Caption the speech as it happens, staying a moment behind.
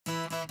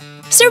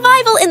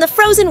survival in the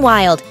frozen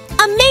wild,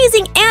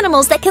 amazing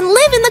animals that can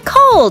live in the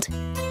cold.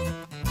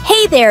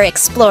 Hey there,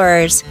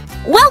 explorers!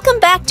 Welcome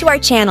back to our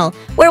channel,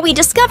 where we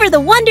discover the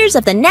wonders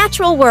of the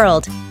natural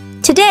world.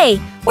 Today,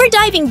 we're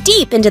diving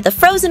deep into the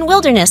frozen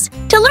wilderness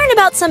to learn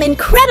about some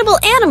incredible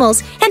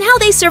animals and how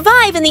they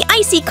survive in the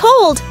icy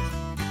cold.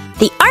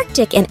 The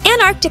Arctic and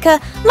Antarctica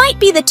might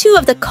be the two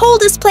of the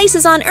coldest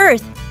places on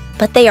Earth,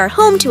 but they are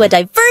home to a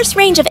diverse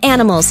range of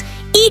animals,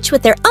 each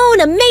with their own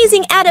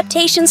amazing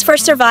adaptations for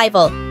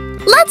survival.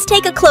 Let's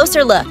take a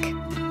closer look.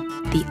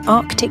 The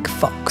Arctic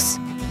fox.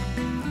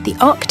 The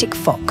Arctic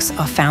fox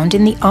are found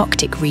in the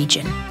Arctic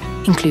region,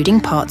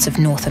 including parts of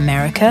North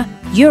America,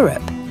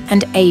 Europe,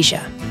 and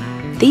Asia.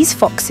 These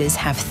foxes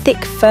have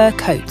thick fur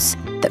coats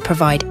that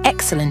provide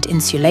excellent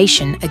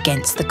insulation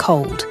against the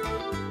cold.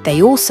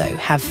 They also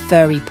have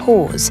furry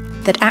paws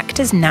that act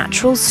as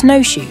natural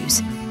snowshoes,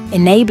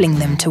 enabling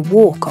them to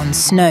walk on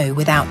snow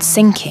without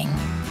sinking.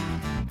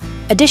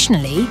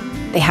 Additionally,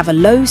 they have a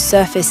low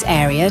surface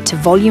area to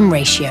volume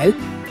ratio,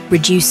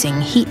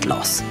 reducing heat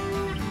loss.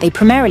 They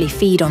primarily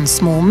feed on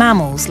small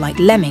mammals like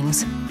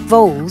lemmings,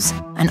 voles,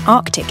 and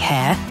Arctic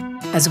hare,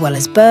 as well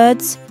as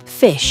birds,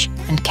 fish,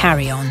 and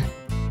carrion.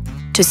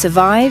 To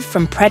survive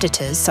from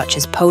predators such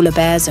as polar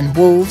bears and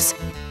wolves,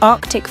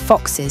 Arctic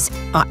foxes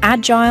are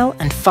agile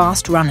and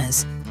fast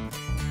runners.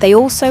 They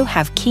also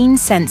have keen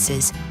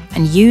senses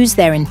and use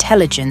their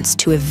intelligence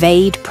to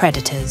evade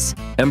predators.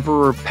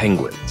 Emperor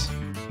penguins.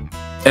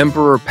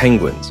 Emperor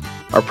penguins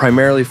are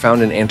primarily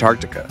found in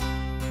Antarctica,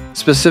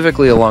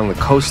 specifically along the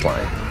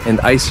coastline and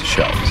ice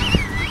shelves.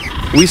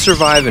 We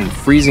survive in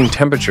freezing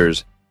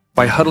temperatures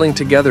by huddling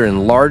together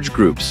in large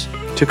groups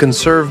to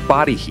conserve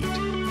body heat.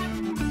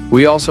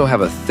 We also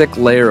have a thick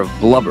layer of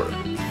blubber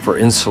for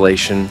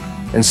insulation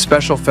and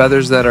special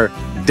feathers that are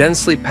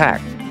densely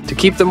packed to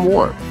keep them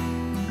warm.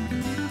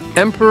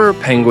 Emperor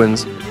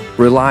penguins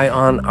rely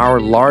on our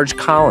large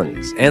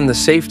colonies and the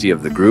safety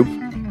of the group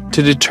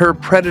to deter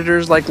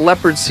predators like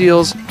leopard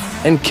seals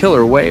and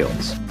killer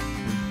whales.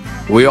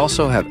 We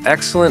also have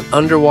excellent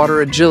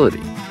underwater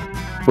agility,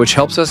 which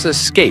helps us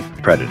escape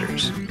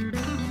predators.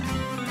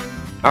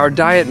 Our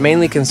diet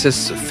mainly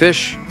consists of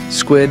fish,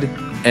 squid,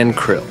 and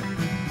krill.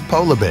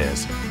 Polar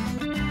bears.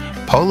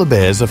 Polar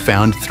bears are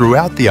found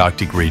throughout the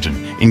Arctic region,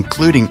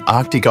 including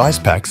Arctic ice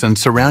packs and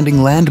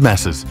surrounding land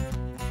masses.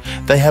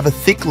 They have a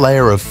thick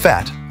layer of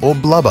fat or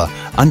blubber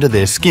under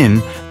their skin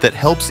that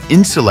helps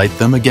insulate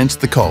them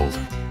against the cold.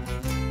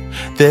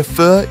 Their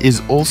fur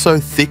is also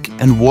thick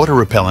and water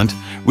repellent,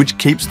 which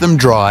keeps them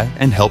dry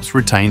and helps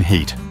retain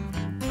heat.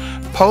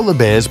 Polar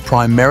bears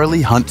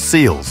primarily hunt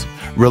seals,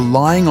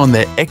 relying on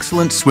their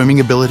excellent swimming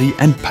ability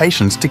and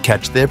patience to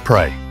catch their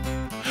prey.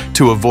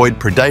 To avoid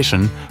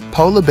predation,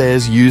 polar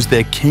bears use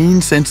their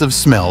keen sense of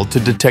smell to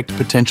detect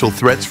potential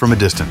threats from a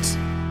distance.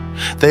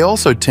 They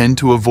also tend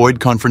to avoid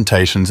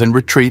confrontations and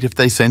retreat if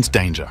they sense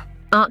danger.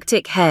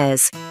 Arctic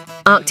hares.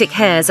 Arctic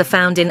hares are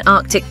found in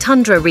Arctic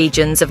tundra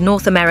regions of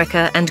North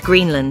America and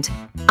Greenland.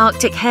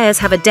 Arctic hares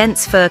have a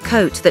dense fur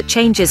coat that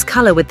changes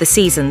color with the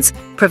seasons,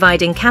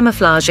 providing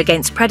camouflage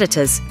against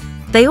predators.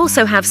 They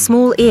also have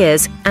small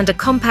ears and a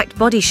compact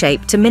body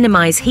shape to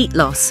minimize heat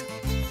loss.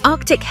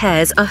 Arctic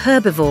hares are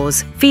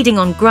herbivores, feeding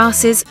on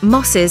grasses,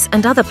 mosses,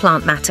 and other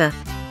plant matter.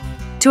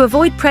 To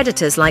avoid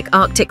predators like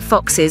Arctic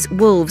foxes,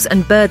 wolves,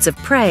 and birds of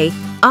prey,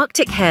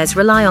 Arctic hares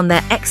rely on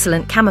their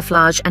excellent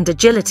camouflage and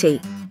agility.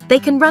 They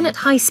can run at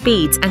high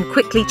speeds and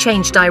quickly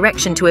change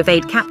direction to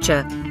evade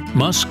capture.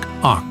 Musk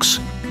ox.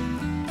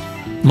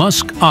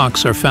 Musk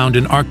ox are found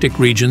in Arctic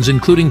regions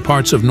including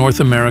parts of North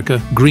America,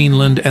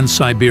 Greenland, and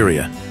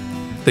Siberia.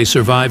 They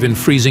survive in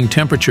freezing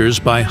temperatures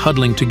by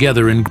huddling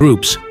together in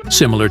groups,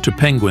 similar to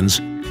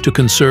penguins, to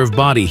conserve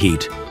body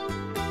heat.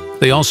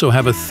 They also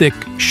have a thick,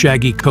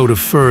 shaggy coat of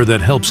fur that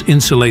helps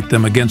insulate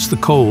them against the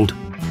cold.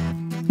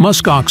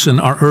 Musk oxen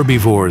are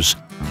herbivores,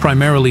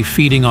 primarily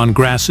feeding on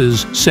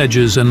grasses,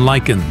 sedges, and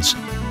lichens.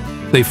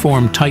 They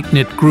form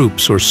tight-knit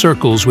groups or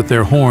circles with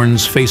their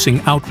horns facing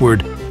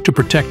outward to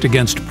protect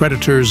against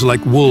predators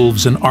like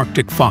wolves and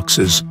Arctic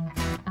foxes.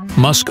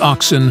 Musk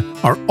oxen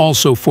are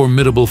also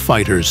formidable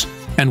fighters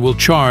and will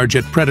charge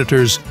at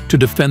predators to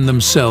defend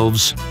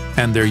themselves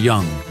and their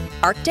young.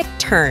 Arctic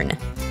tern.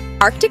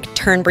 Arctic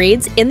tern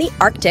breeds in the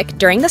Arctic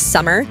during the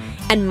summer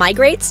and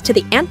migrates to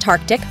the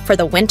Antarctic for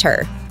the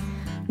winter.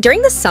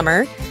 During the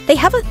summer, they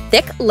have a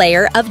thick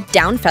layer of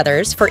down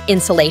feathers for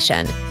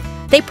insulation.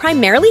 They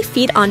primarily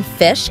feed on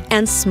fish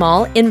and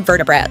small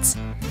invertebrates.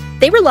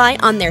 They rely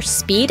on their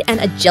speed and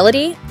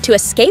agility to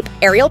escape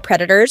aerial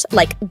predators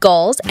like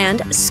gulls and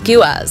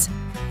skuas.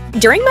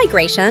 During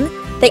migration,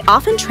 they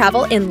often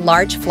travel in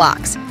large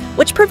flocks,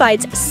 which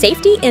provides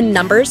safety in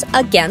numbers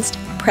against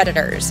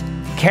predators.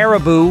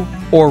 Caribou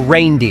or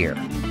reindeer.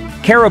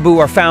 Caribou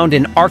are found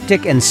in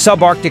Arctic and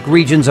subarctic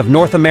regions of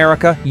North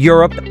America,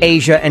 Europe,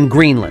 Asia, and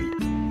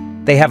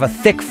Greenland. They have a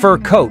thick fur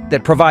coat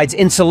that provides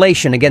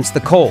insulation against the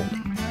cold.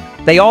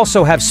 They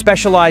also have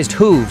specialized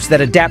hooves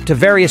that adapt to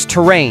various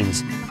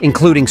terrains,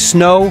 including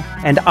snow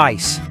and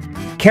ice.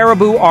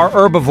 Caribou are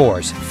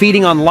herbivores,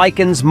 feeding on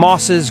lichens,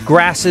 mosses,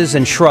 grasses,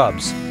 and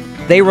shrubs.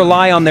 They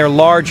rely on their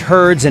large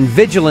herds and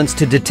vigilance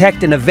to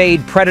detect and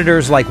evade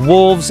predators like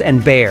wolves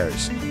and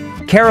bears.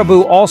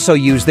 Caribou also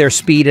use their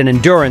speed and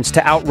endurance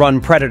to outrun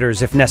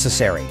predators if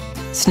necessary.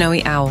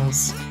 Snowy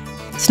owls.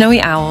 Snowy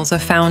owls are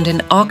found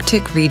in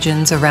Arctic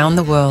regions around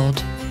the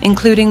world,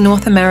 including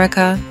North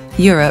America,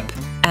 Europe,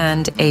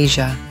 and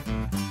Asia.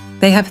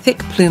 They have thick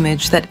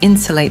plumage that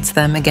insulates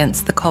them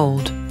against the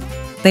cold.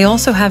 They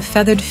also have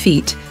feathered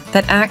feet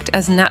that act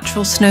as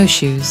natural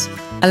snowshoes,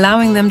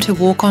 allowing them to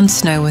walk on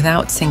snow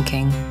without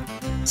sinking.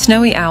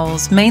 Snowy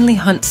owls mainly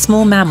hunt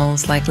small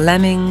mammals like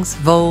lemmings,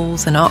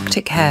 voles, and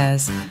Arctic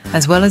hares,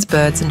 as well as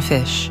birds and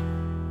fish.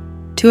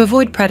 To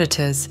avoid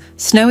predators,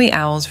 snowy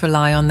owls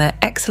rely on their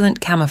excellent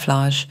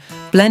camouflage,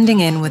 blending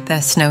in with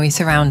their snowy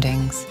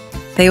surroundings.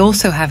 They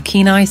also have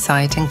keen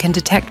eyesight and can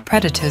detect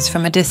predators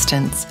from a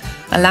distance,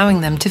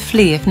 allowing them to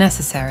flee if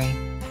necessary.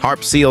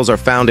 Harp seals are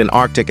found in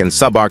Arctic and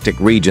subarctic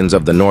regions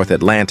of the North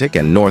Atlantic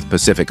and North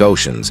Pacific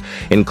Oceans,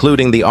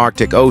 including the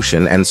Arctic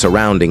Ocean and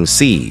surrounding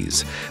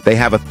seas. They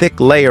have a thick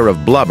layer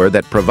of blubber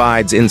that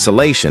provides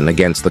insulation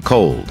against the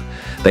cold.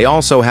 They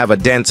also have a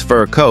dense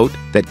fur coat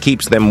that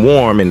keeps them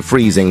warm in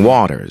freezing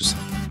waters.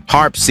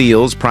 Harp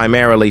seals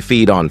primarily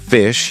feed on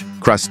fish,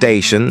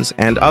 crustaceans,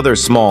 and other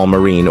small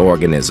marine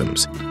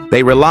organisms.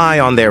 They rely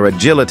on their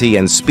agility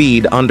and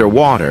speed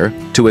underwater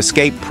to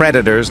escape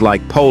predators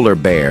like polar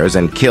bears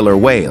and killer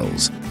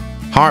whales.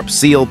 Harp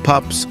seal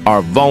pups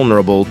are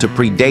vulnerable to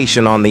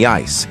predation on the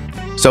ice,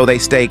 so they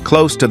stay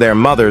close to their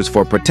mothers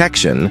for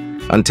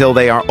protection until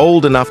they are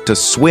old enough to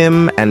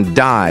swim and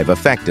dive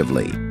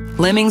effectively.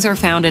 Lemmings are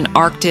found in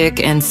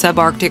Arctic and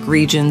subarctic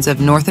regions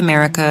of North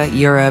America,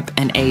 Europe,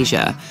 and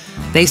Asia.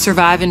 They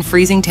survive in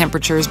freezing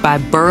temperatures by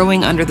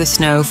burrowing under the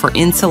snow for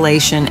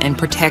insulation and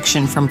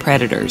protection from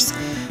predators.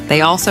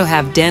 They also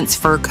have dense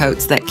fur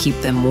coats that keep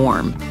them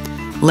warm.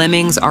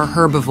 Lemmings are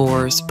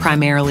herbivores,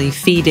 primarily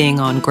feeding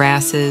on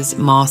grasses,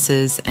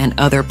 mosses, and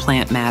other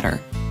plant matter.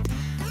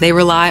 They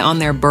rely on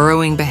their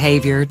burrowing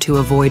behavior to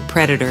avoid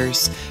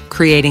predators,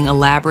 creating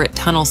elaborate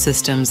tunnel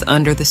systems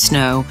under the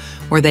snow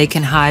where they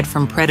can hide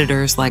from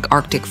predators like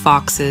Arctic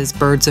foxes,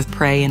 birds of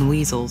prey, and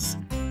weasels.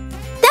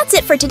 That's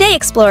it for today,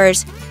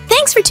 explorers.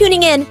 Thanks for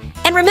tuning in,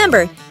 and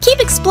remember, keep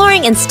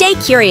exploring and stay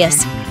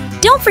curious.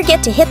 Don't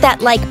forget to hit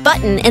that like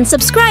button and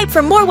subscribe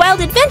for more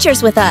wild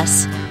adventures with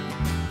us.